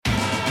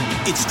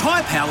It's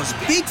Tyre Power's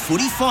Big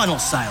Footy Final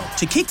Sale.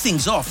 To kick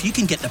things off, you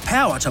can get the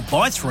power to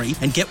buy 3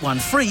 and get 1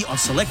 free on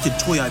selected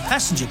Toyo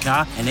passenger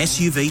car and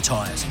SUV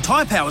tyres.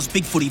 Tyre Power's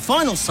Big Footy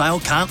Final Sale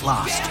can't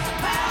last.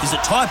 Visit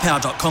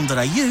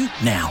tyrepower.com.au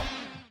now.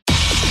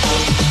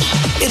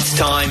 It's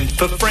time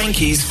for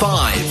Frankie's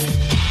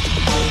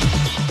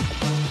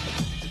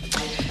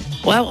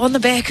 5. Well, on the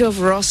back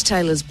of Ross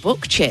Taylor's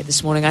book chat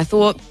this morning, I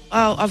thought,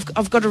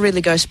 I've got to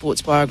really go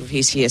sports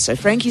biographies here. So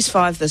Frankie's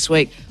 5 this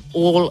week,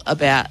 all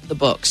about the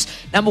books.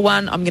 Number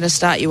 1, I'm going to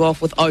start you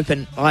off with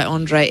Open by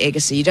Andre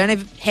Agassi. You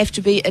don't have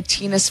to be a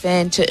tennis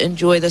fan to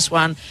enjoy this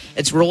one.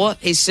 It's raw.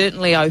 He's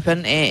certainly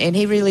open, and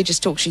he really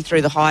just talks you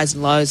through the highs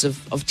and lows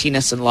of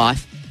tennis and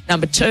life.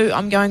 Number 2,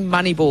 I'm going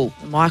Moneyball,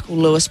 the Michael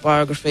Lewis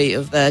biography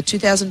of the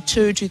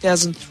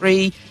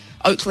 2002-2003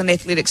 Oakland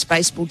Athletics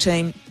baseball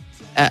team.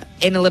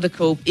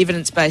 Analytical,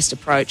 evidence-based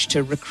approach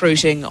to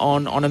recruiting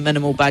on a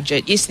minimal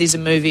budget. Yes, there's a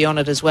movie on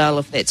it as well,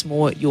 if that's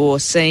more your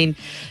scene.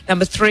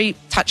 Number 3,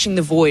 Touching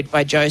the Void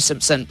by Joe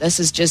Simpson. This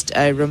is just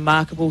a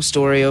remarkable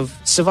story of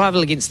survival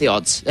against the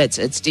odds.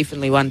 It's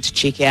definitely one to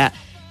check out.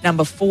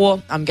 Number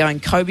 4, I'm going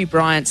Kobe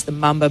Bryant's The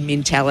Mamba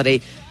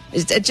Mentality.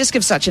 It just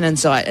gives such an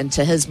insight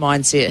into his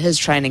mindset, his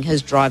training,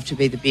 his drive to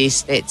be the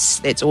best.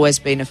 That's always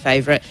been a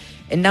favourite.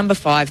 And number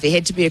 5, there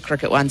had to be a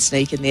cricket one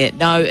sneak in there.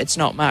 No, it's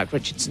not Mark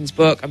Richardson's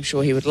book. I'm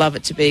sure he would love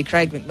it to be.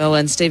 Craig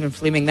McMillan, Stephen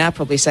Fleming, they're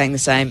probably saying the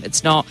same.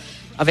 It's not.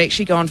 I've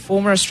actually gone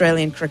former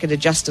Australian cricketer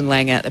Justin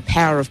Langer, The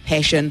Power of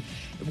Passion.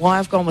 Why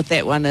I've gone with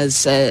that one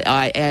is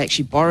I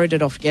actually borrowed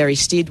it off Gary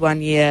Stead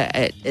one year.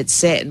 It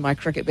sat in my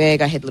cricket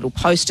bag. I had little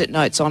post-it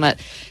notes on it.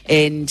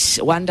 And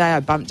one day I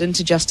bumped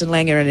into Justin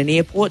Langer in an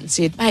airport and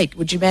said, mate,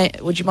 would you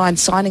mind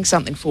signing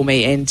something for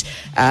me? And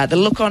the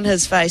look on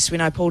his face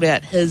when I pulled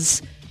out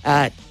his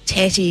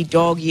tatty,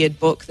 dog-eared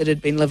book that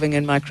had been living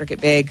in my cricket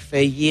bag for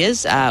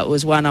years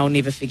was one I'll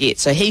never forget.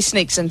 So he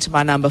sneaks into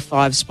my number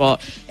 5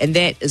 spot, and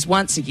that is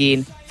once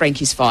again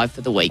Frankie's 5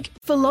 for the week.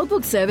 For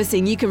logbook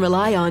servicing you can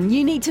rely on,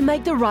 you need to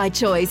make the right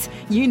choice.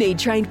 You need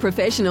trained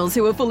professionals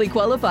who are fully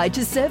qualified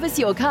to service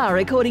your car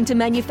according to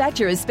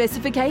manufacturer's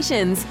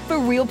specifications. For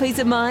real peace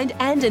of mind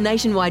and a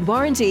nationwide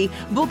warranty,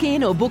 book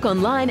in or book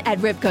online at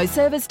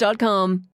repcoservice.com.